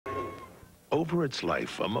Over its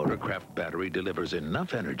life, a Motorcraft battery delivers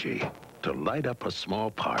enough energy to light up a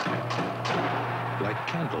small park, like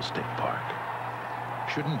Candlestick Park.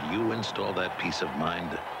 Shouldn't you install that peace of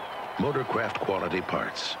mind? Motorcraft quality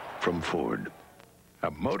parts from Ford.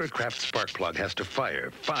 A Motorcraft spark plug has to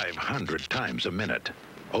fire 500 times a minute.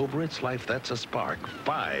 Over its life, that's a spark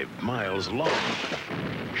 5 miles long.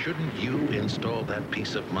 Shouldn't you install that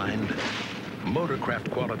peace of mind?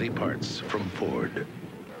 Motorcraft quality parts from Ford.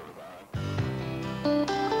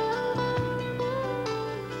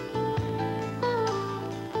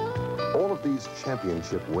 All of these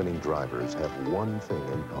championship-winning drivers have one thing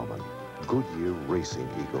in common: Goodyear Racing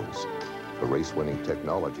Eagles. The race-winning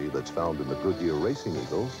technology that's found in the Goodyear Racing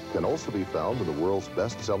Eagles can also be found in the world's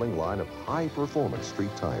best-selling line of high-performance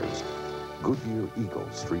street tires, Goodyear Eagle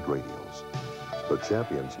Street Radials. The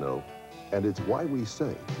champions know, and it's why we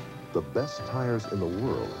say the best tires in the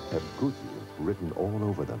world have Goodyear written all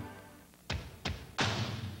over them.